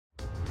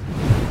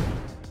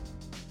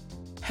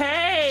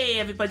Hey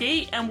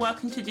everybody, and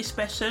welcome to this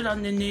special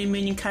on the new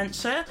moon in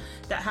Cancer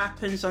that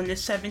happens on the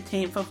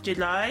 17th of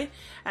July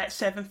at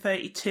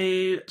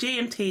 7:32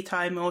 GMT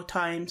time, or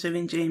times are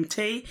in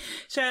GMT.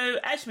 So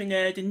as we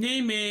know, the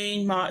new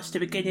moon marks the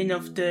beginning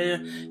of the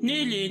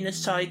new lunar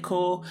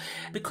cycle.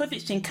 Because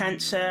it's in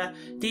Cancer,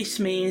 this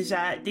means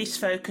that this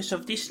focus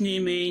of this new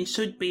moon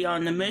should be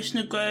on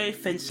emotional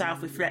growth and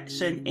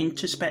self-reflection,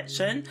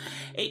 introspection.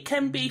 It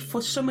can be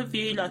for some of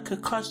you like a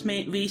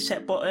cosmic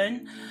reset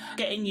button,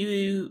 getting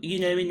you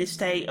in the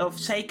state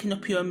of taking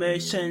up your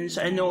emotions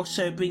and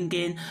also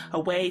bringing a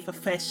wave of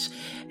fresh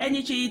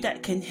energy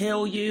that can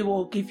heal you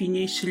or give you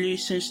new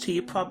solutions to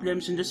your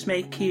problems and just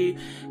make you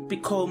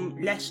become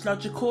less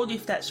logical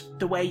if that's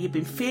the way you've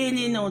been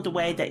feeling or the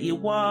way that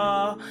you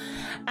are.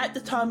 At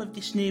the time of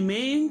this new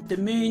moon, the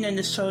moon and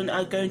the sun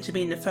are going to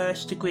be in the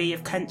first degree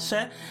of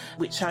Cancer,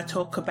 which I'll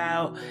talk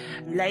about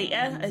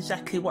later,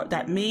 exactly what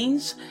that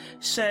means.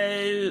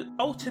 So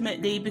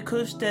ultimately,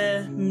 because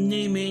the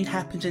new moon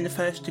happens in the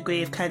first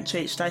degree of Cancer,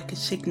 it's like a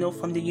signal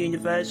from the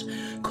universe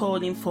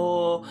calling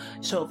for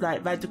sort of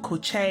like radical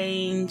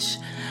change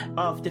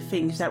of the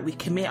things that we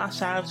commit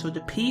ourselves or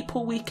the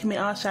people we commit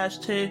ourselves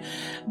to,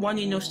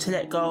 wanting us to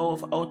let go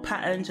of old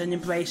patterns and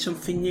embrace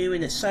something new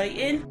and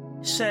exciting.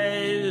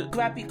 So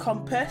grab your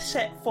compass,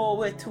 set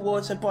forward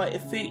towards a brighter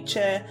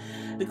future,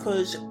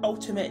 because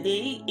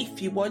ultimately,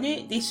 if you want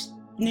it, this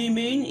new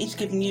moon is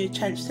giving you a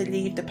chance to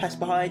leave the past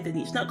behind, and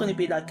it's not going to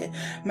be like a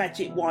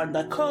magic wand,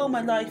 like, oh,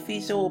 my life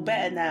is all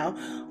better now,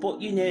 but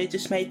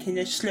just making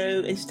a slow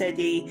and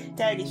steady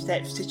daily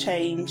steps to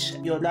change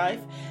your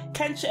life.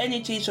 Cancer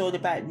energy is all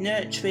about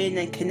nurturing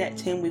and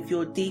connecting with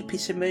your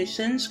deepest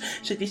emotions,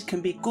 so this can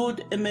be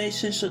good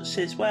emotions such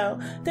as, well,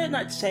 don't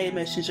like to say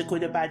emotions are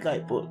good or bad,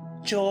 like, but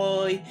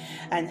joy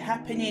and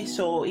happiness,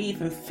 or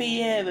even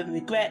fear and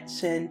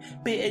regrets and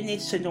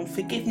bitterness and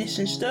unforgiveness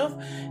and stuff.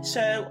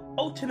 So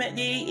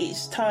ultimately,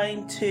 it's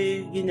time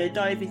to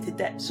dive into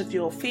depths of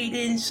your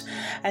feelings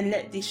and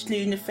let this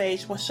lunar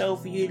phase wash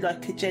over you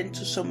like a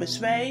gentle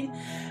summer's rain.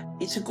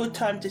 It's a good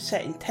time to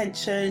set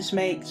intentions,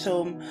 make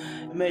some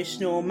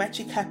emotional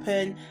magic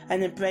happen,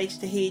 and embrace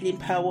the healing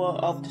power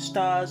of the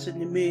stars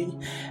and the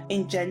moon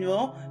in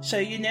general.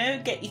 So,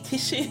 get your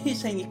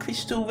tissues and your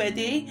crystal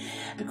ready,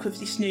 because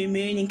this new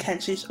moon in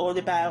Cancer is all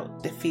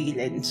about the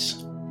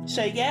feelings.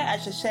 So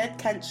as I said,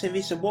 Cancer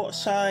is a water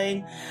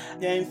sign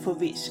known for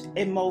its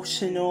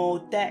emotional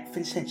depth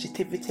and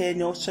sensitivity,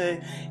 and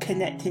also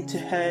connecting to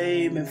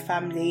home and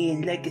family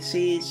and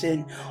legacies,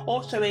 and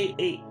also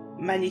it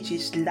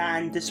manages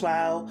land as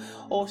well,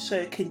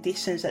 also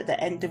conditions at the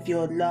end of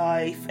your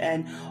life,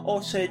 and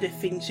also the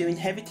things you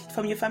inherited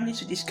from your family.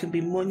 So this can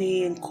be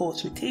money and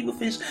coarse material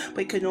things,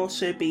 but it can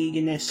also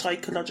be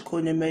psychological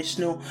and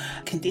emotional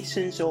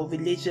conditions, or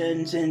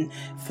religions and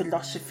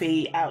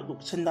philosophy,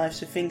 outlooks and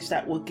lives, of things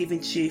that were given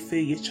to you through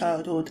your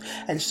childhood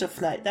and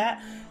stuff like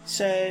that.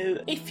 So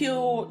if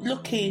you're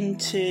looking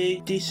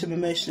to do some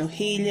emotional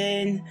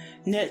healing,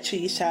 nurture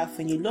yourself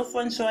and your loved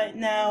ones right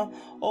now,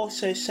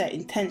 also set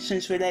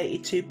intentions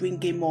related to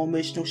bringing more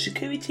emotional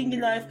security in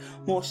your life,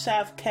 more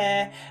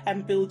self-care,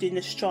 and building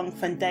a strong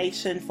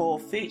foundation for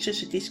future.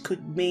 So this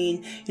could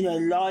mean,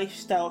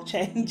 lifestyle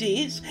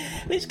changes,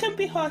 which can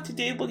be hard to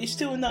do, but it's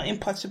still not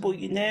impossible.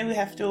 We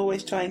have to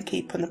always try and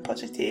keep on the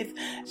positive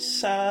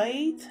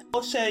side.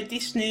 Also,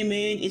 this new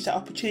moon is an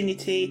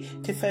opportunity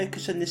to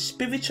focus on the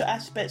spiritual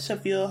aspects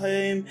of your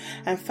home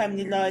and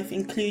family life,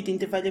 including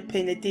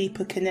developing a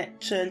deeper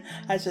connection,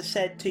 as I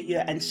said, to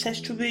your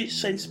ancestral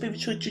roots and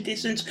spiritual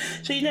traditions.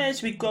 So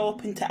as we grow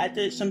up into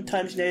adults,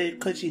 sometimes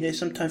because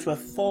sometimes we're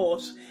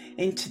forced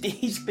into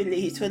these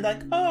beliefs, we're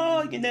like,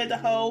 oh, the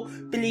whole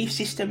belief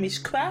system is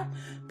crap.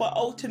 But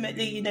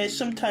ultimately,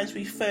 sometimes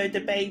we throw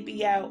the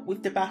baby out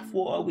with the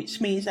bathwater, which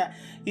means that,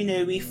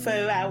 we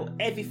throw out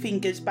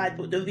everything as bad,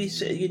 but there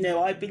is,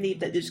 I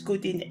believe that there's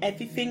good in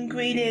everything,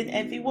 really, in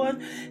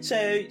everyone.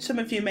 So some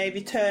of you may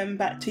return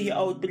back to your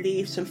old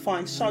beliefs and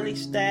find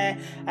solace there,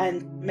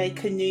 and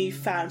make a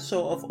newfound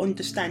sort of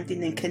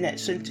understanding and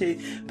connection to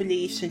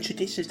beliefs and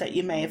traditions that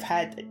you may have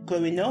had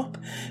growing up.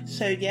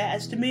 So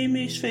as the moon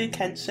moves through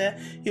Cancer,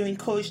 you're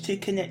encouraged to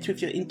connect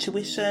with your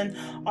intuition,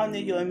 honour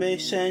your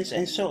emotions,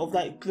 and sort of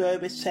like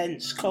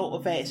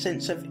cultivate a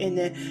sense of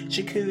inner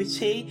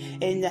security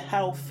in a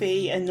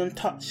healthy and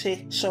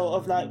non-toxic sort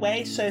of like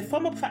way. So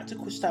from a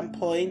practical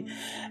standpoint,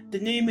 the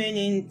new moon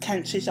in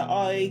Cancer is an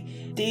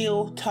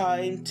ideal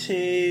time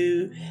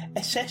to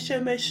assess your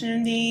emotional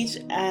needs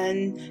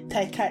and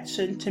take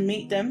action to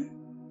meet them.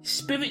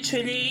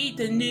 Spiritually,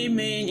 the new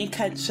moon in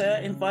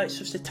Cancer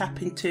invites us to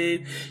tap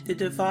into the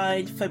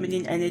divine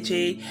feminine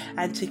energy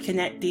and to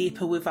connect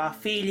deeper with our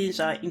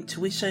feelings, our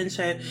intuition.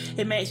 So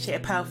it makes it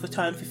a powerful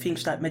time for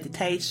things like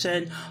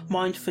meditation,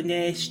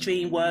 mindfulness,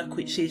 dream work,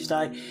 which is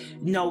like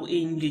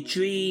noting your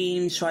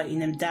dreams, writing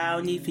them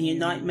down, even your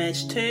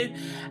nightmares too,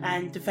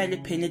 and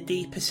developing a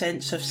deeper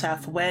sense of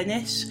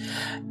self-awareness,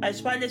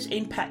 as well as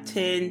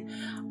impacting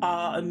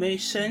our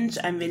emotions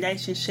and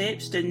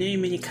relationships. The new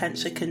moon in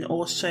Cancer can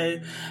also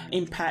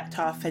impact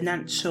our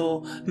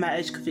financial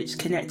matters because it's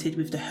connected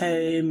with the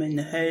home, and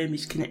the home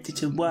is connected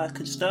to work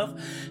and stuff.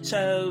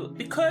 So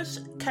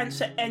because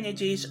Cancer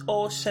energy is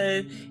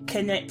also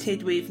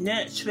connected with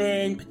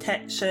nurturing,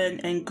 protection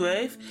and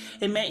growth,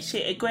 it makes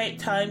it a great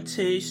time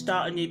to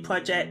start a new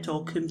project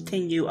or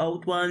continue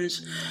old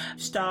ones,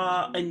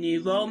 start a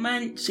new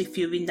romance if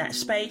you're in that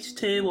space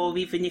too, or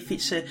even if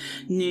it's a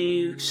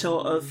new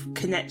sort of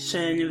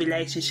connection,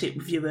 relationship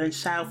with your own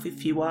self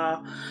if you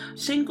are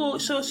single.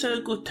 It's also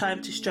a good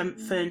time to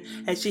strengthen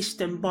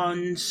existing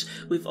bonds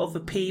with other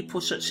people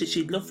such as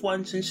your loved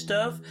ones and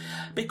stuff.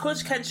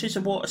 Because Cancer is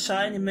a water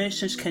sign,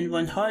 emotions can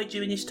run high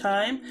during this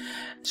time.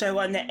 So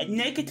on the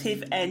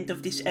negative end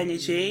of this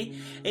energy,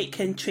 it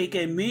can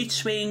trigger mood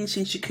swings,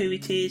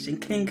 insecurities and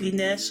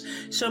clinginess.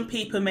 Some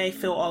people may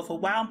feel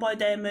overwhelmed by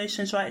their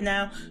emotions right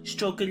now,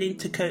 struggling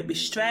to cope with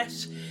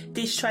stress.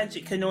 This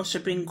transit can also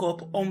bring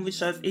up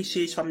unresolved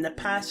issues from the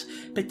past,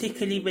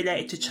 particularly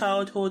related to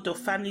childhood or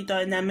family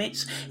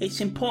dynamics. It's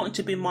important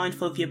to be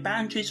mindful of your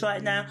boundaries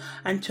right now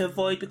and to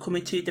avoid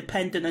becoming too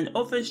dependent on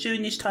others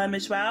during this time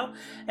as well.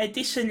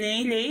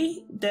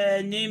 Additionally,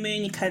 the new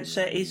moon in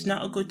Cancer is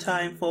not a good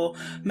time for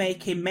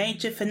making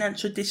major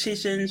financial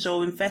decisions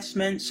or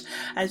investments,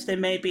 as there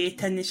may be a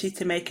tendency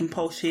to make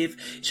impulsive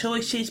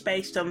choices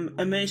based on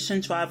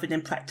emotions rather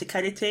than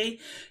practicality.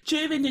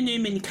 During the new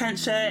moon in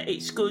Cancer,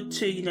 it's good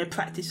to,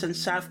 practice on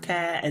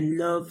self-care and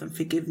love and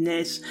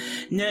forgiveness,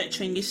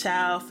 nurturing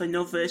yourself and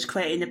others,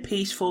 creating a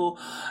peaceful,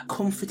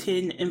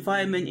 comforting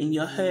environment in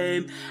your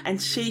home,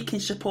 and seeking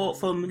support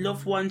from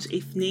loved ones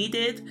if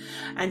needed.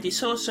 And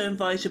it's also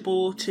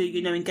advisable to,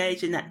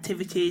 engage in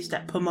activities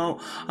that promote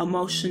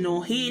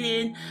emotional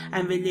healing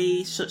and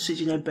release, such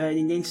as,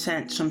 burning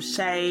incense, some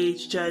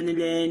sage,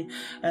 journaling,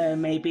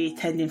 maybe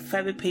attending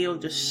therapy or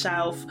just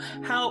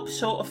self-help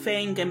sort of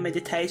thing, and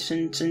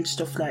meditations and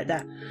stuff like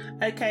that.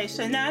 Okay,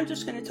 so now I'm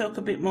just going to talk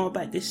a bit more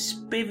about the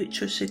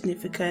spiritual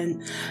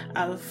significance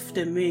of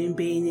the moon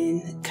being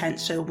in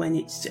Cancer when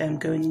it's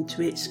going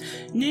into its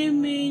new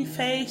moon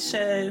phase.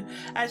 So,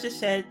 as I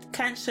said,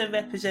 Cancer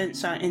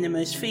represents our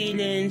innermost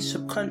feelings,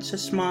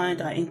 subconscious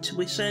mind, our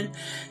intuition.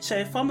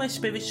 So, from a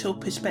spiritual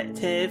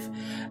perspective,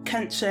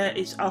 Cancer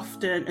is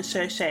often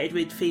associated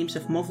with themes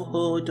of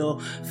motherhood or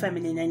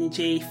feminine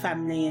energy,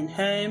 family and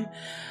home,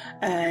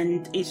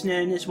 and is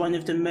known as one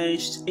of the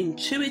most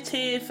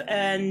intuitive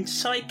and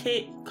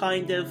psychic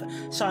kind of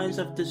signs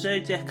of the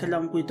zodiac,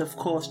 along with, of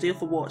course, the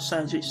other water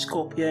signs, which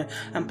Scorpio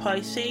and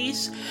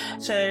Pisces.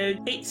 So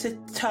it's a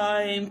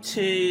time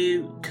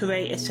to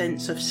create a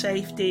sense of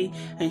safety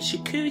and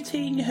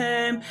security in your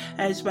home,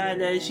 as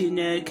well as,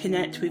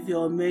 connect with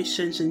your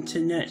emotions and to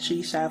nurture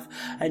yourself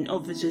and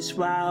others as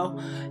well,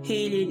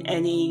 healing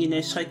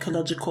any,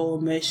 psychological,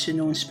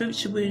 emotional and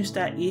spiritual wounds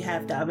that you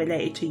have that are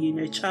related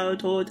to,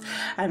 childhood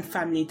and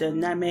family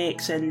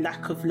dynamics and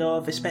lack of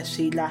love,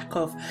 especially lack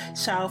of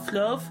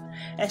self-love.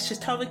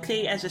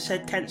 Esoterically, as I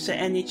said, Cancer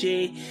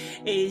energy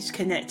is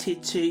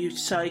connected to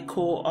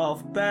cycle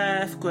of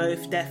birth,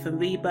 growth, death and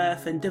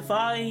rebirth, and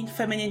divine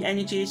feminine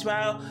energy as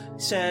well.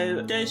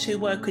 So those who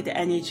work with the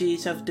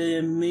energies of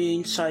the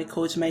moon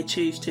cycles may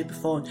choose to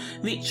perform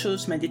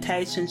rituals,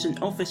 meditations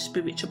and other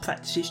spiritual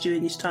practices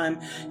during this time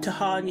to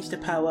harness the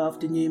power of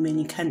the new moon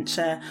in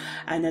Cancer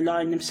and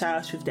align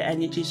themselves with the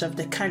energies of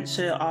the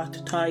Cancer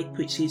archetype,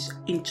 which is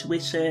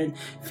intuition,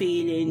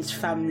 feelings,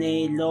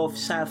 family, love,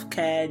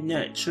 self-care,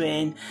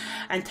 nurturing,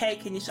 and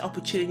taking this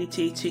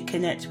opportunity to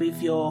connect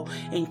with your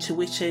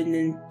intuition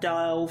and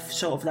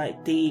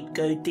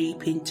go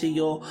deep into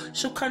your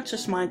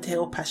subconscious mind to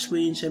heal past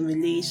wounds and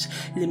release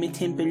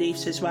limiting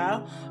beliefs as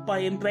well.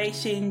 By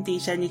embracing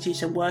these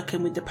energies and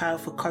working with the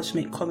powerful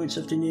cosmic currents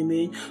of the new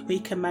moon, we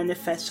can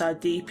manifest our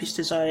deepest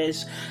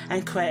desires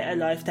and create a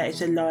life that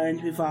is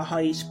aligned with our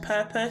highest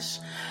purpose.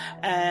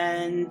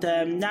 And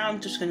now I'm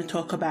just going to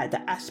talk about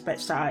the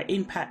aspects that are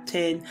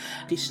impacting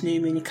this new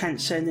moon in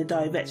Cancer and the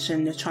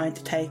direction they're trying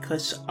to take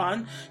us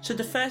on. So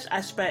the first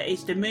aspect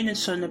is the moon and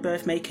sun are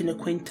both making a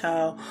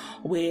quintile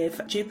with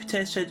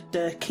Jupiter. So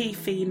the key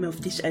theme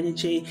of this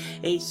energy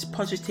is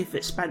positive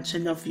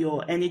expansion of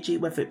your energy,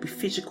 whether it be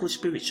physical,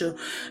 spiritual,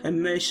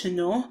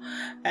 emotional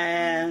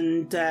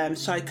and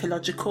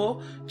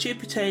psychological.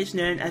 Jupiter is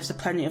known as the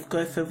planet of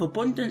growth of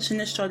abundance in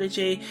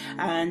astrology,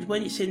 and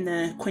when it's in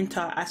the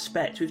quintile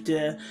aspect with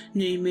the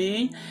new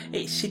moon,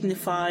 it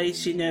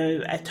signifies,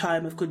 a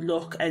time of good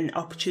luck and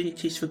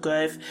opportunities for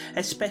growth,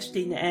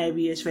 especially in the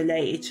areas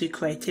related to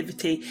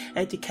creativity,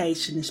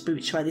 education and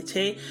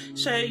spirituality.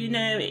 So,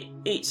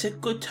 it's a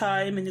good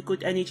time and a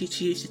good energy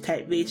to use to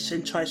take risks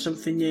and try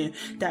something new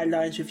that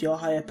aligns with your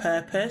higher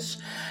purpose.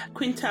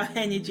 Quintile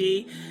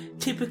energy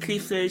typically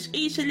flows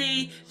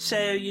easily, so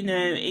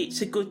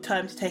it's a good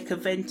time to take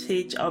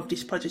advantage of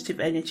this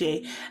positive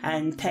energy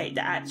and take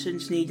the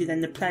actions needed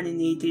and the planning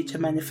needed to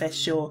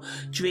manifest your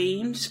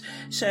dreams.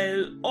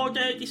 So all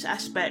although this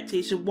aspect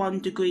is a 1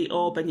 degree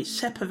orb and it's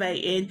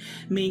separating,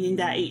 meaning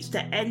that it's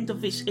the end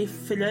of its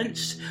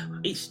influence,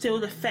 it's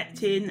still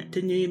affecting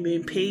the new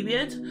moon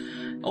period.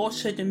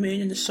 Also, the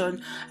moon and the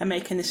sun are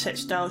making a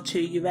sextile to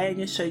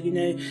Uranus, so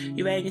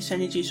Uranus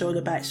energy is all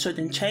about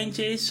sudden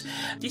changes.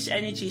 This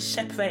energy is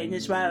separating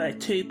as well at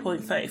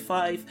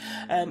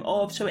 2.35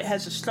 orb, so it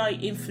has a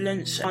slight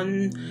influence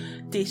on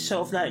this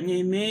sort of like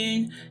new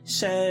moon.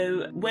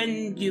 So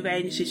when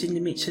Uranus is in the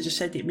midst, as I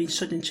said, it means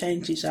sudden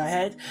changes are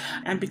ahead,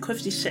 and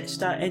because this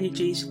sextile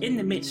energy is in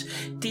the midst,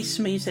 this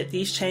means that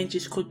these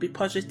changes could be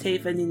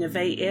positive and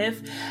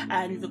innovative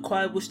and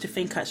require us to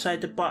think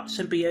outside the box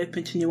and be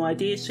open to new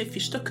ideas. So if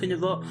you're stuck in a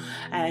rut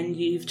and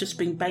you've just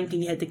been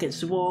banging your head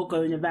against the wall,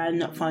 going around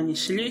not finding a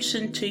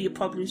solution to your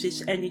problems,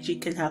 this energy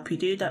can help you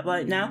do that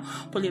right now.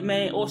 But it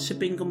may also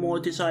bring a more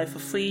desire for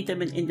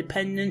freedom and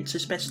independence,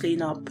 especially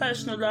in our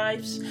personal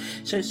lives.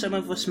 So some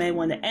of us may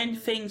want to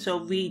end things or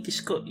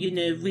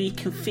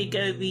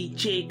reconfigure,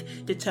 rejig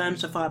the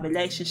terms of our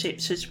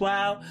relationships as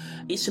well.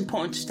 It's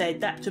important to stay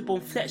adaptable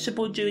and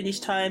flexible during this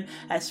time,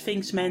 as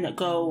things may not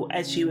go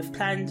as you have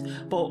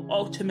planned, but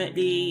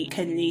ultimately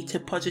can lead to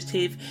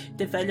positive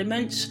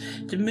developments.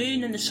 The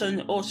moon and the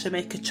sun also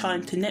make a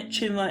trine to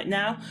Neptune right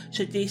now,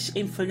 so this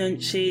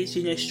influences,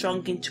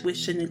 strong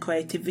intuition and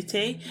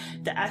creativity.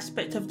 The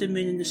aspect of the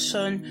moon and the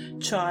sun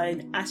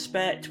trine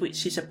aspect,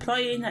 which is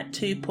applying at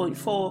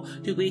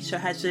 2.4 degrees, so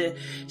has a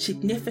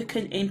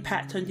significant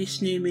impact on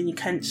this new moon in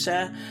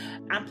Cancer,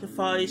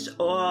 amplifies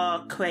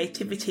our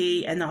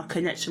creativity and our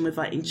connection with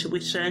our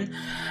intuition,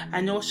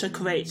 and also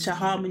creates a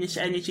harmonious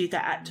energy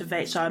that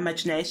activates our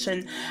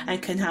imagination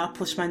and can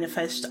help us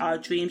manifest our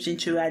dreams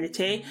into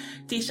reality.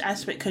 This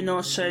aspect can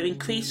also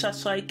increase our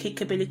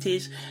psychic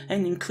abilities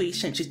and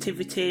increase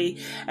sensitivity,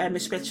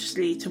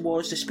 especially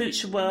towards the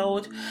spiritual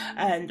world,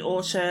 and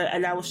also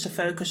allow us to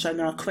focus on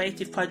our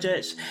creative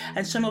projects.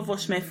 And some of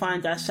us may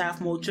find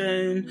ourselves more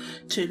drawn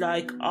to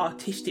like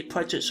artistic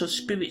projects or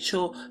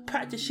spiritual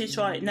practices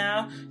right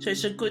now. So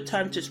it's a good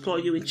time to explore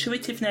your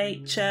intuitive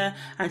nature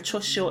and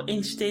trust your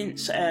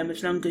instincts,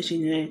 as long as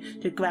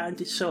the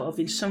ground is sort of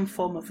in some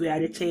form of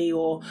reality,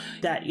 or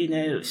that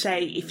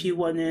say if you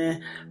want to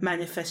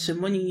manifest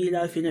some money in your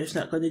life, it's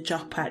not going to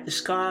drop out the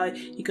sky.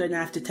 You're going to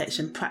have to take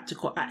some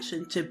practical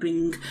action to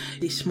bring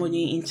this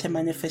money into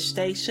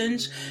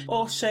manifestations.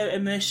 Also,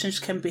 emotions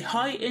can be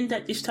heightened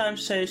at this time,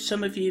 so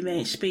some of you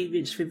may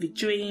experience vivid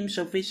dreams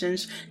or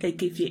visions that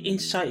give you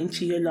insight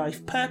into your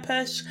life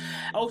purpose.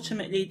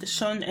 Ultimately, the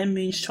sun and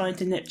moon trine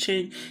to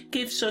Neptune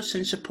gives us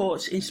and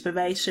supports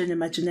inspiration,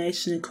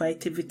 imagination and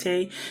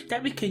creativity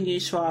that we can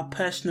use for our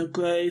personal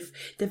growth,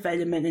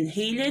 development and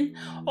healing.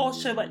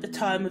 Also, at the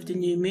time of the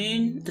new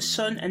moon, the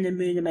sun and the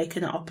moon are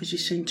making an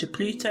opposition to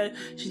Pluto,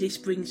 so this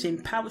brings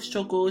in power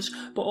struggles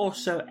but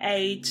also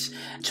aids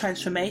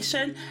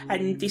transformation,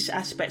 and this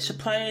aspect's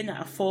applying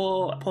at a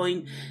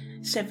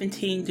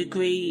 4.17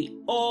 degree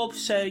orb,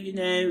 so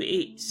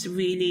it's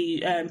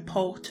really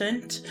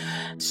potent.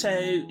 So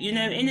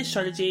in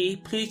astrology,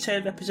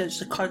 Pluto represents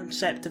the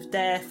concept of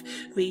death,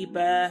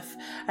 rebirth,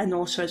 and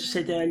also, as I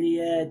said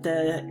earlier,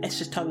 the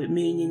esoteric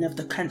meaning of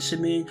the Cancer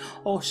moon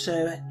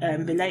also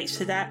relates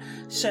to that.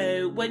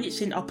 So when it's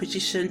in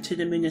opposition to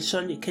the moon and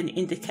sun, it can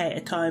indicate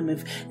a time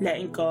of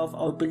letting go of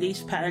old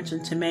belief patterns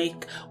and to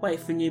make way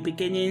for new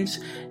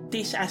beginnings.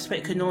 This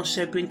aspect can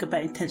also bring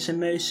about intense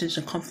emotions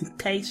and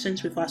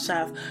confrontations with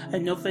ourselves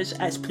and others,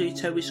 as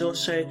Pluto is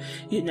also,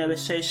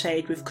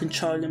 associated with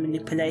control and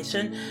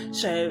manipulation.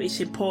 So it's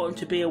important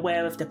to be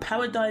aware of the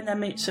power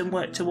dynamics and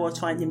work towards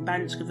finding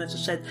balance, because as I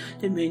said,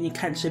 the moon in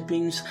Cancer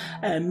brings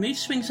mood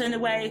swings in a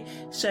way.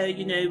 So,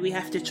 we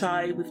have to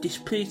try with this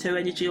Pluto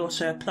energy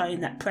also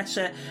applying that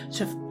pressure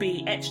to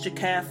be extra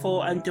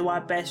careful and do our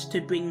best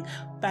to bring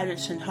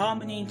balance and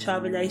harmony into our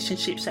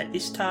relationships at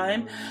this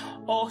time.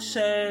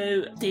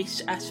 Also,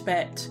 this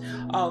aspect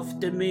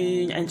of the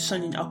moon and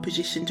sun in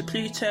opposition to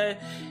Pluto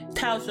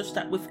tells us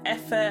that with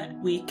effort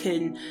we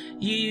can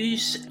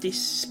use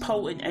this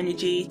potent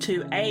energy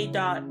to aid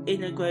our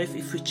inner growth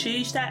if we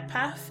choose that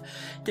path.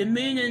 The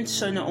moon and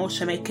sun are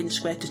also making a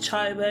square to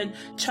Chiron.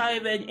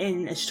 Chiron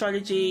in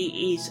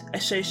astrology is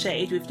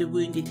associated with the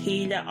wounded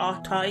healer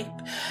archetype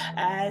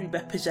and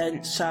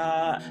represents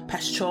our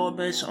past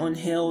traumas,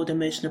 unhealed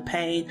emotional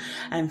pain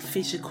and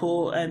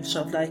physical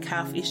sort of like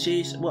health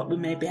issues, what we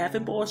may be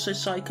having, but also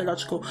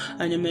psychological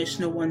and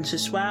emotional ones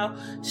as well.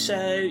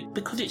 So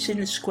because it's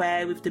in the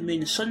square with the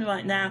moon and sun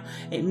right now,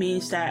 it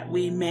means that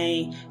we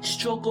may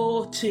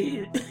struggle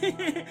to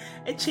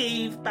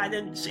achieve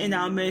balance in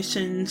our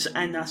emotions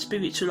and our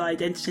spiritual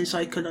identity and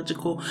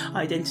psychological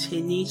identity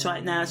and needs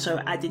right now. So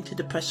adding to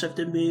the pressure of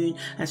the moon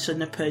and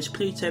sun opposed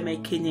Pluto,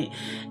 making it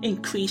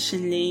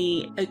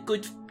increasingly a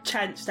good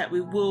chance that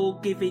we will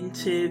give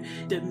into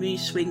the mood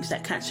swings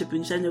that Cancer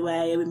brings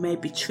anyway. We may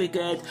be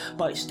triggered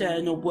by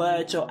external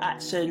words or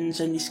actions,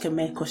 and this can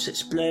make us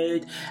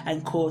explode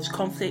and cause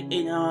conflict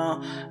in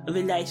our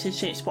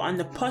relationships. But on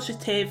the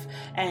positive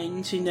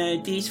end, you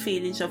know, these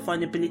feelings of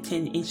vulnerability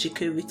and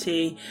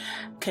insecurity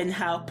can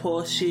help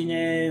us, you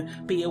know,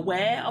 be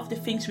aware of the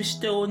things we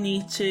still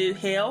need to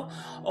heal.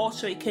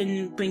 Also, it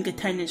can bring a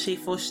tendency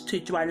for us to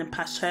dwell on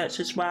past hurts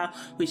as well,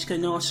 which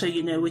can also,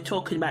 you know, we're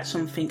talking about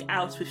something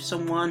else with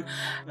someone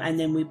and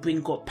then we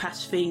bring up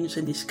past things,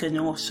 and this can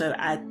also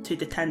add to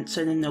the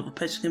tension, and another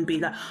person can be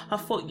like, I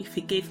thought you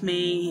forgive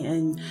me,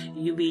 and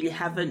you really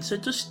haven't. So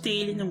just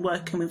dealing and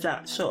working with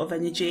that sort of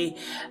energy,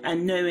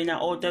 and knowing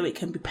that although it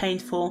can be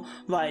painful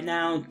right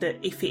now, that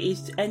if it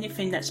is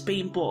anything that's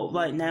being brought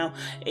right now,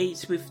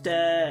 it's with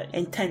the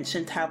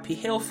intention to help you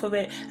heal for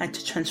it and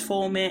to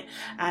transform it.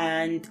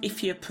 And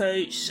if you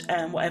approach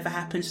whatever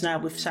happens now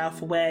with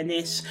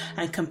self-awareness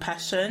and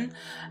compassion,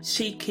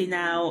 seeking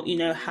out, you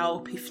know,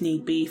 help if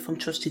need be from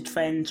trusted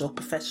friends or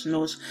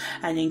professionals,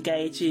 and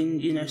engage in,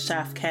 you know,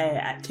 self-care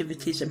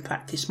activities and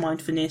practice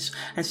mindfulness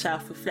and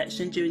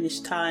self-reflection during this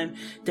time,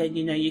 then,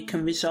 you know, you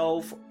can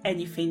resolve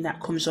anything that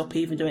comes up,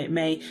 even though it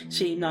may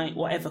seem like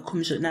whatever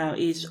comes up now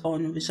is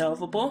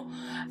unresolvable.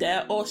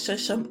 There are also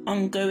some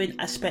ongoing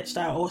aspects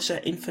that are also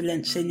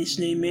influencing this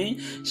new moon.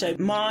 So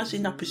Mars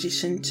in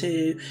opposition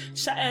to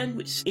Saturn,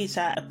 which is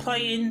at a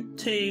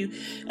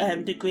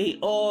 +2 degree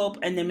orb,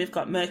 and then we've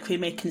got Mercury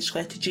making a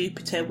square to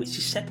Jupiter, which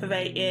is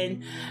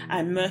separating,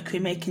 and Mercury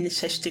making the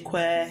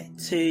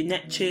sextiquare to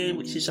Neptune,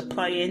 which is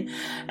applying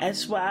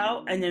as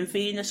well, and then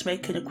Venus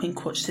making a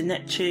quincunx to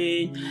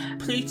Neptune,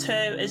 Pluto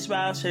as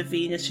well, so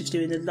Venus is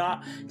doing a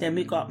lot. Then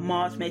we got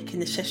Mars making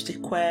the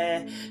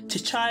sextiquare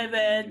to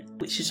Chiron,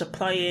 which is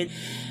applying,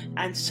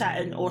 and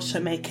Saturn also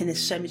making a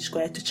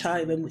semi-square to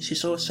Chiron, which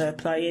is also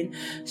applying.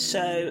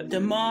 So the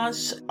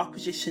Mars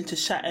opposition to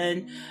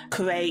Saturn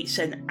creates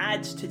and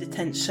adds to the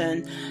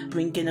tension,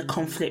 bringing a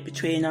conflict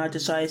between our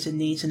desires and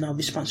needs and our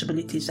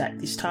responsibilities at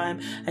this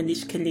time, and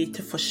this can lead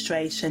to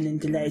frustration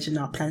and delays in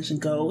our plans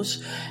and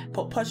goals.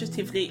 But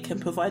positively, it can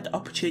provide the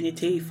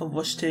opportunity for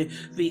us to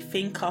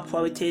rethink our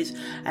priorities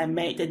and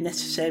make the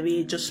necessary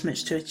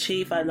adjustments to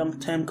achieve our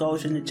long-term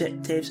goals and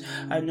objectives,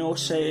 and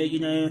also, you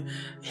know,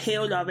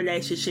 heal our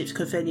relationships,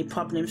 because any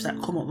problems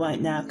that come up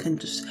right now can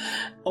just,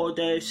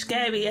 although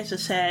scary as I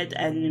said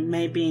and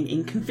maybe an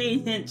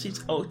inconvenience,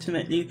 it's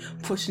ultimately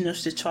pushing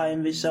us to try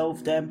and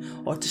resolve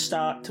them or to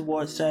start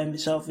towards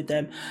resolving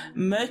them.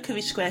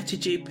 Mercury square to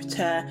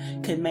Jupiter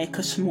can make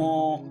us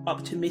more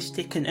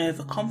optimistic and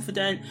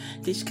overconfident.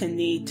 This can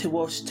lead to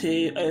us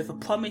to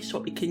overpromise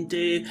what we can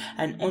do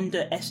and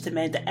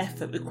underestimate the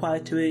effort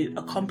required to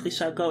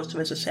accomplish our goals. So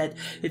as I said,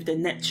 with the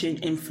Neptune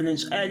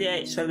influence earlier,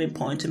 it's very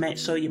important to make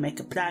sure you make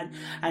a plan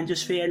and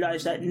just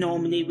realise that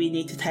normally we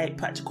need to take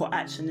practical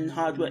action and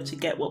hard work to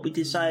get what we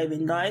desire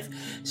in life.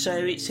 So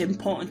it's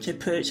important to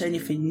approach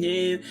anything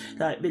new,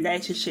 like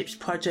relationships,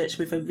 projects,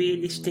 with a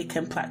realistic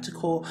and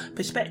practical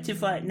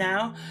perspective right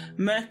now.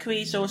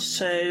 Mercury is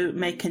also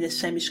making a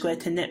semi-square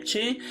to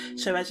Neptune.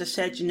 So as I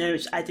said, you know,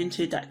 it's adding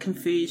to that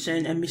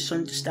confusion and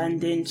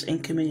misunderstandings in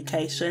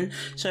communication.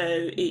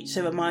 So it's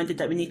a reminder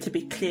that we need to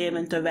be clear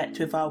and direct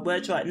with our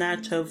words right now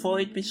to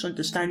avoid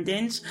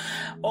misunderstandings.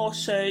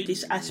 Also,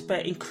 this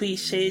aspect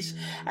increases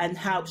and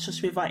helps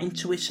us with our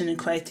intuition and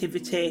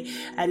creativity,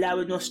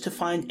 allowing us to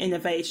find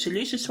innovative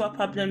solutions to our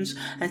problems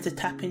and to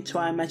tap into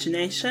our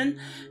imagination.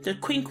 The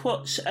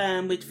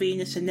quincunx with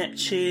Venus and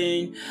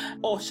Neptune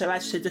also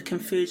adds to the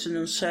confusion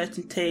and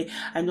uncertainty,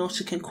 and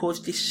also can cause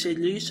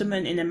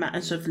disillusionment in the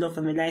matters of love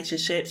and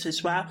relationships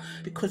as well,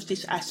 because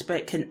this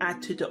aspect can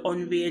add to the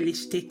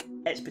unrealistic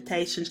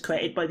expectations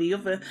created by the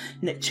other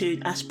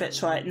Neptune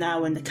aspects right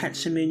now and the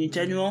Cancer moon in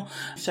general.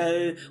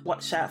 So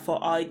watch out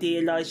for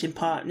idealising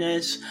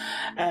partners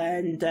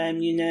and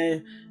you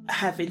know,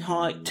 having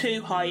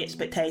too high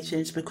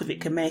expectations, because it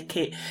can make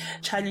it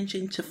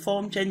challenging to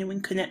form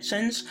genuine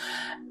connections.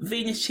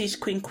 Venus's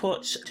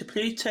quincunx to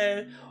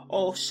Pluto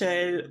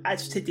also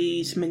adds to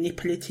these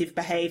manipulative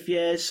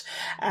behaviours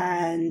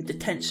and the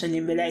tension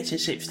in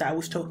relationships that I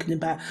was talking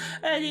about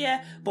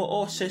earlier, but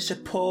also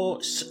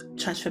supports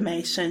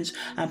transformations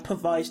and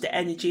provides the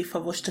energy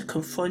for us to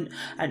confront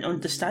and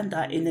understand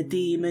our inner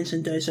demons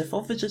and those of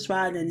others as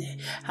well, and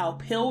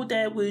help heal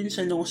their wounds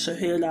and also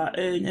heal our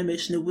own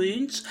emotional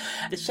wounds.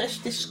 The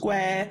sextile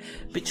square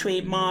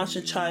between Mars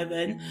and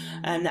Chiron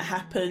that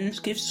happens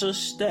gives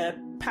us the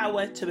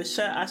power to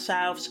assert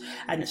ourselves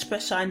and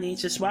express our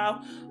needs as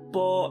well,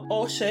 but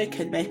also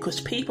can make us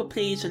people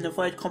please and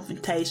avoid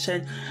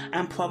confrontation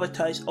and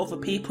prioritise other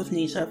people's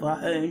needs over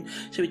our own.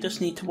 So we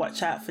just need to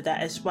watch out for that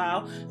as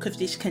well, because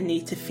this can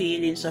lead to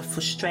feelings of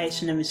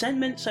frustration and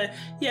resentment. So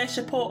yeah,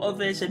 support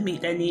others and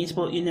meet their needs,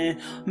 but you know,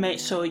 make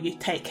sure you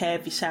take care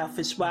of yourself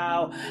as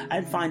well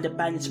and find a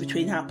balance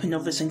between helping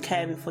others and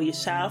caring for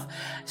yourself.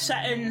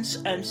 Saturn's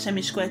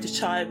semi-square to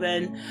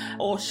Chiron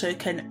also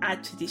can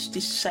add to this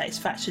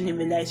dissatisfaction in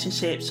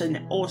relationships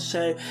and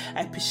also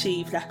a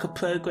perceived lack of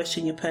progress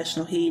in your personal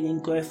personal healing,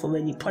 growth, or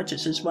any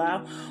projects as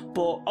well.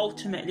 But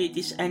ultimately,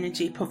 this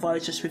energy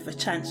provides us with a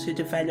chance to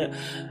develop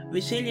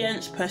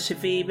resilience,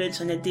 perseverance,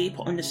 and a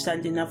deeper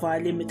understanding of our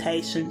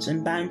limitations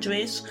and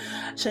boundaries.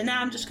 So now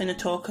I'm just going to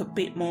talk a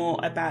bit more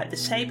about the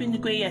Sabian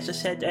degree. As I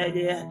said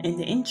earlier in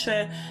the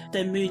intro,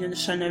 the moon and the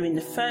sun are in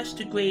the first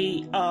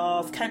degree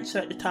of Cancer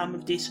at the time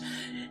of this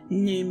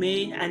new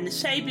moon, and the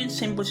Sabian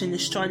symbols in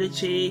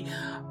astrology,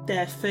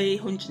 there are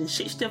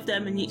 360 of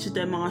them, and each of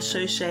them are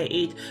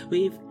associated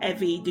with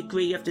every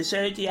degree of the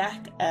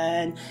zodiac,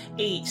 and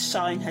each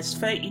sign has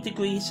 30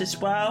 degrees as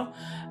well.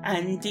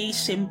 And these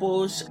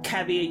symbols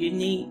carry a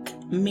unique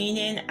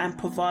meaning and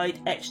provide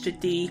extra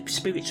deep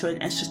spiritual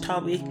and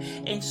esoteric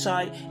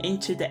insight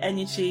into the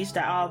energies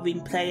that are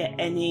in play at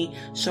any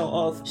sort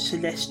of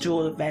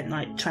celestial event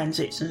like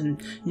transits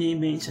and new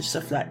moons and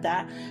stuff like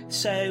that.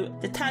 So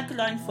the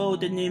tagline for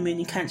the new moon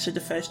in Cancer, the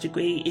first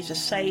degree, is a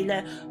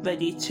sailor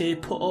ready to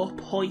put up,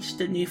 hoist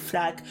the new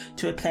flag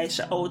to replace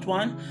the old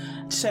one.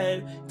 So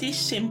this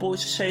symbol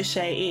is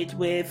associated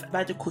with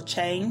radical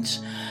change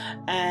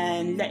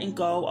and letting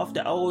go of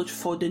the old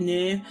for the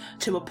new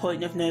to a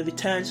point of no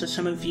return. So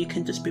some of you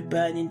can just be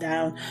burning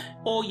down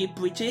all your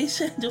bridges.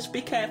 Just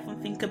be careful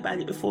and think about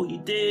it before you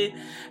do,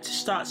 to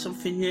start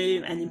something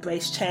new and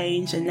embrace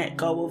change and let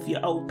go of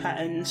your old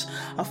patterns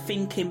of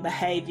thinking,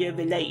 behaviour,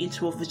 relating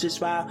to others as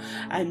well,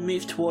 and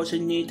move towards a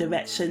new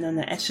direction on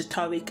an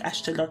esoteric,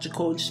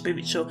 astrological and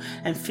spiritual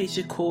and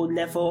physical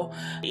level.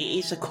 It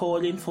is a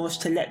calling for us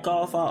to let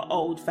go of our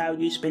old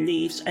values,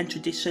 beliefs and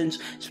traditions,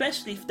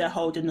 especially if they're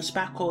holding us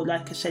back, or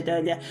like I said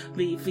earlier,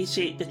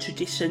 revisit the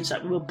traditions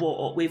that we were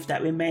brought up with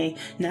that we may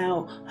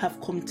now have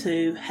come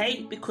to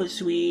hate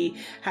because we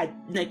had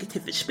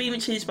negative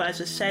experiences. But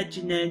as I said,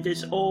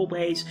 there's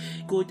always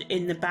good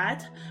in the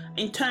bad.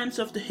 In terms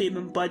of the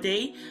human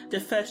body, the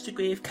first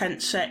degree of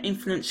Cancer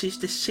influences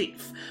the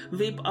sixth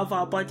rib of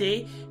our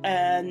body,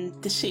 and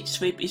the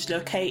sixth rib is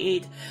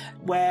located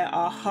where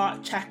our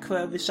heart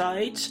chakra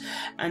resides,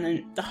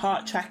 and the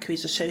heart chakra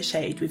is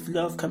associated with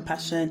love,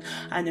 compassion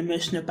and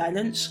emotional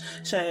balance.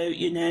 So,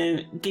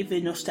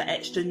 giving us the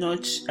extra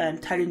nudge,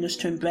 telling us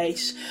to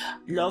embrace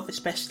love,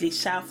 especially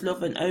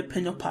self-love, and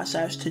open up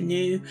ourselves to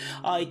new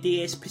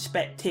ideas,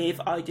 perspective,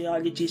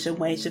 ideologies and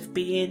ways of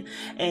being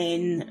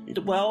in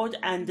the world.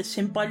 And the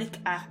symbolic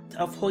act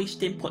of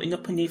putting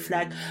up a new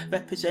flag,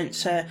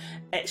 represents an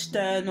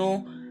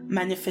external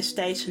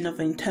manifestation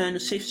of internal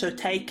shift, so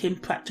taking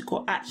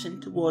practical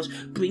action towards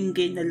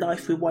bringing the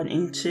life we want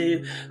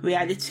into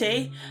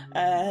reality.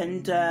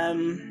 And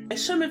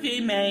some of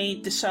you may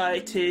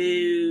decide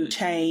to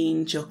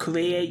change your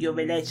career, your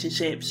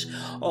relationships,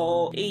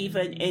 or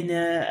even in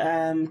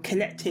a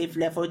collective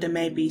level there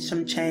may be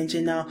some change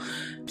in our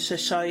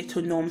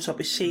societal norms, what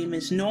we seem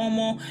as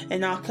normal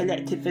in our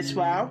collective as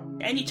well.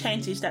 Any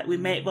changes that we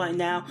make right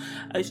now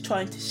is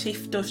trying to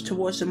shift us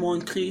towards a more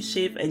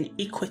inclusive and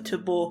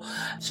equitable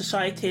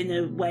society, and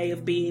a way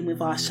of being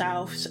with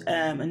ourselves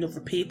and other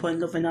people, and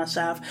loving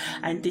ourselves,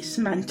 and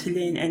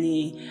dismantling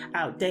any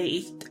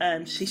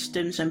outdated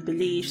systems and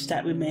beliefs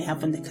that we may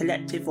have on the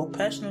collective or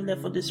personal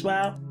level as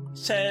well.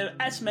 So,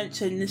 as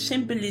mentioned, the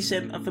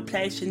symbolism of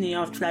replacing the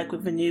old flag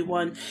with a new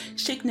one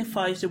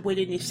signifies the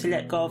willingness to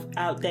let go of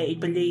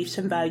outdated beliefs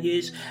and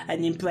values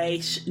and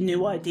embrace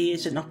new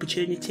ideas and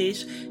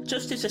opportunities.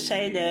 Just as a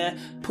sailor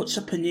puts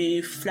up a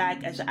new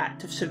flag as an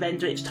act of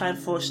surrender, it's time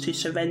for us to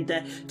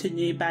surrender to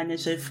new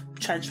banners of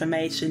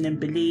transformation and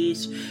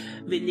beliefs,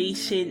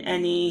 releasing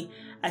any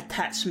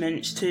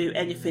attachments to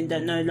anything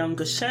that no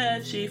longer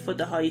serves you for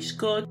the highest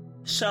good.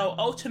 So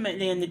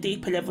ultimately, on the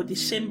deeper level,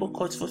 this symbol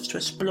calls for us to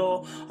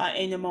explore our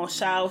innermost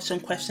selves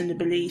and question the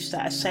beliefs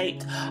that have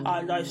shaped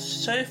our lives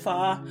so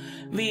far,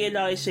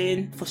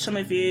 realising, for some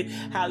of you,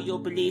 how your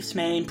beliefs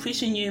may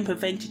imprison you and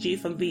prevented you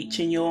from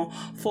reaching your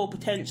full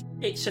potential.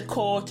 It's a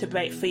call to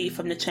break free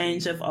from the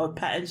chains of old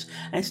patterns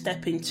and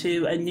step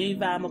into a new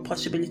realm of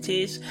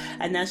possibilities.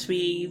 And as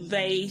we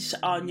raise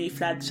our new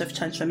flags of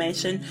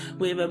transformation,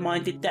 we're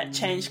reminded that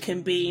change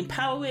can be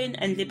empowering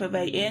and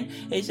liberating.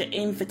 It's an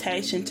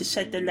invitation to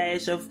set the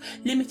layers of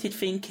limited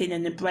thinking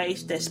and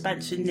embrace the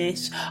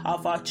expansiveness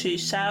of our true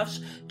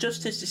selves.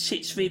 Just as the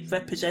sixth rib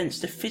represents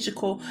the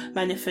physical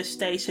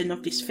manifestation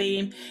of this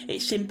theme,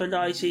 it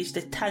symbolises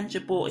the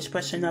tangible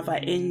expression of our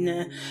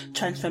inner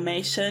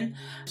transformation.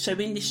 So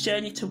in this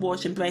journey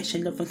towards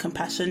embracing love and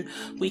compassion,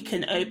 we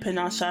can open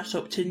ourselves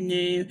up to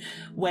new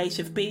ways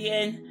of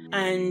being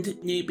and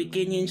new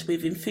beginnings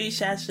with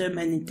enthusiasm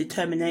and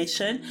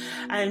determination.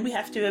 And we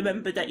have to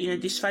remember that,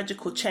 this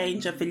radical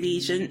change of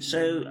allegiance,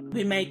 so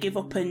we may give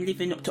up on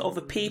living up to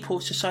other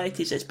people's,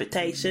 society's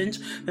expectations.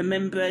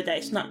 Remember that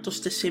it's not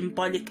just a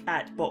symbolic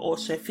act but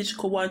also a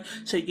physical one,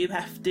 so you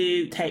have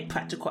to take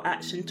practical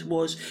action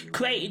towards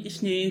creating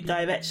this new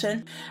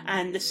direction.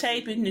 And the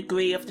Sabian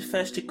degree of the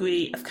first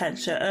degree of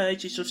Cancer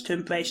urges us to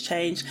embrace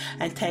change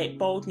and take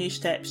bold new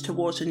steps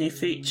towards a new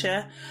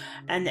future.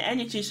 And the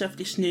energies of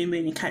this new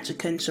moon in Cancer Cancer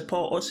can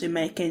support us in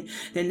making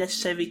the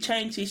necessary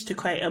changes to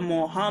create a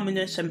more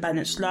harmonious and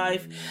balanced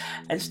life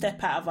and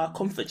step out of our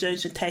comfort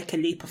zones and take a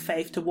leap of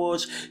faith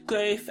towards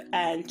growth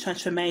and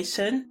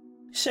transformation.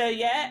 So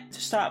yeah, to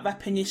start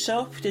wrapping this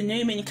up, the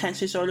new moon in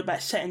Cancer is all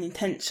about setting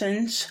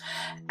intentions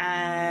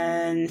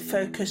and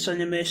focus on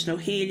emotional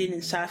healing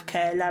and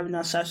self-care, allowing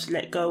ourselves to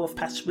let go of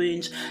past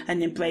wounds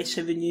and embrace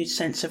a renewed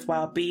sense of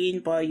well-being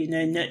by,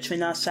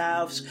 nurturing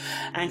ourselves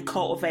and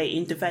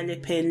cultivating,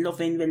 developing,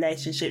 loving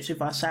relationships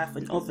with ourselves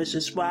and others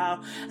as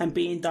well, and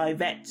being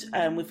direct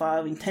with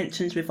our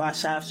intentions with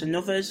ourselves and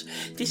others.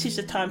 This is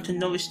the time to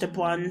nourish the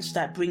bonds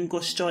that bring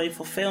us joy and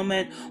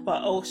fulfillment,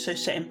 while also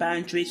setting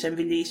boundaries and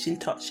releasing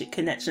toxic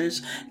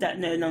connections that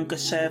no longer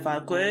serve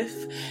our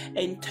growth.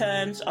 In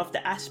terms of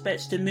the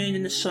aspects, the moon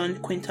and the sun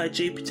quintile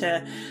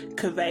Jupiter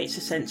creates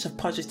a sense of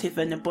positive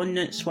and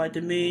abundance, while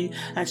the moon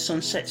and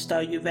sun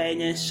sextile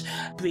Uranus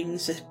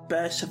brings a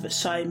burst of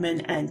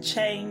excitement and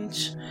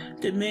change.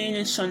 The moon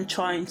and sun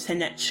trine to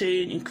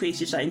Neptune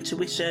increases our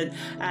intuition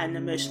and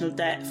emotional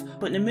depth,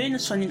 but the moon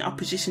and sun in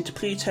opposition to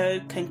Pluto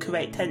can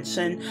create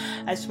tension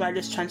as well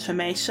as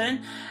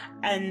transformation.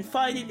 And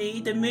finally,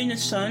 the moon and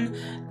sun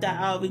that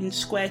are in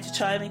square to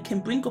Chiron can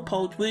bring up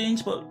old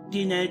wounds, but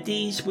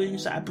these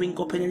wounds that I bring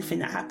up and anything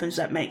that happens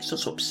that makes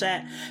us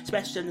upset,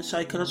 especially on the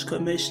psychological,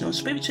 emotional and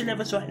spiritual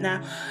levels right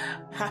now,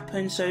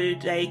 happen so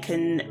they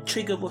can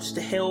trigger us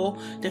to heal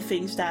the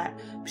things that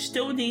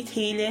still need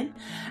healing.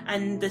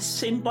 And the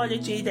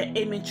symbology, the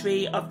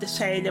imagery of the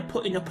sailor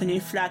putting up a new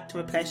flag to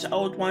replace the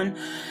old one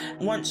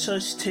wants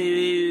us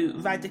to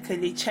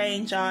radically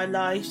change our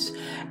lives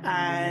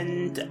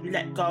and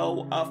let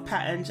go of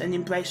patterns and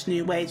embrace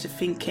new ways of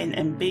thinking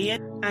and being.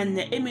 And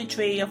the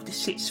imagery of the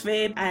sixth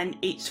rib and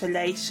its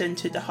relation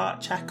to the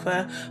heart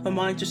chakra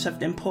reminds us of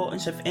the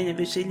importance of inner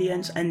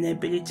resilience and the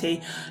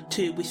ability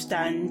to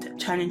withstand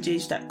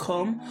challenges that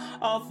come.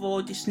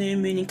 Overall, this new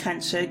moon in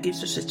Cancer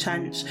gives us a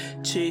chance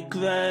to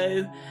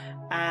grow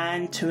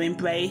and to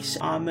embrace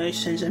our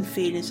emotions and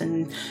feelings,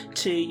 and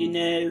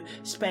to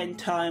spend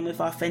time with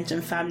our friends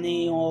and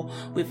family or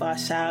with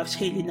ourselves,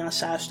 healing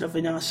ourselves,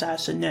 loving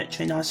ourselves and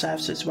nurturing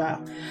ourselves as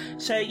well.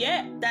 So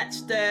yeah,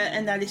 that's the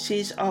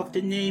analysis of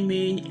the new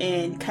moon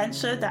in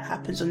Cancer that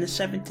happens on the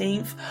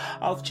 17th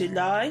of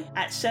July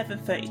at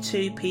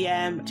 7:32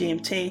 p.m.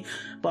 GMT,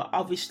 but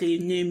obviously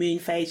new moon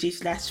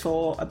phases last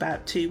for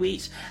about 2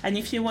 weeks. And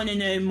if you want to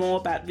know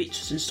more about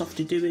rituals and stuff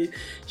to do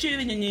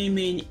during the new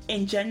moon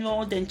in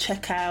general, then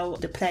check out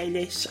the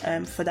playlist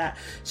for that.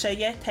 So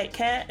yeah, take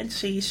care and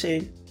see you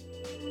soon.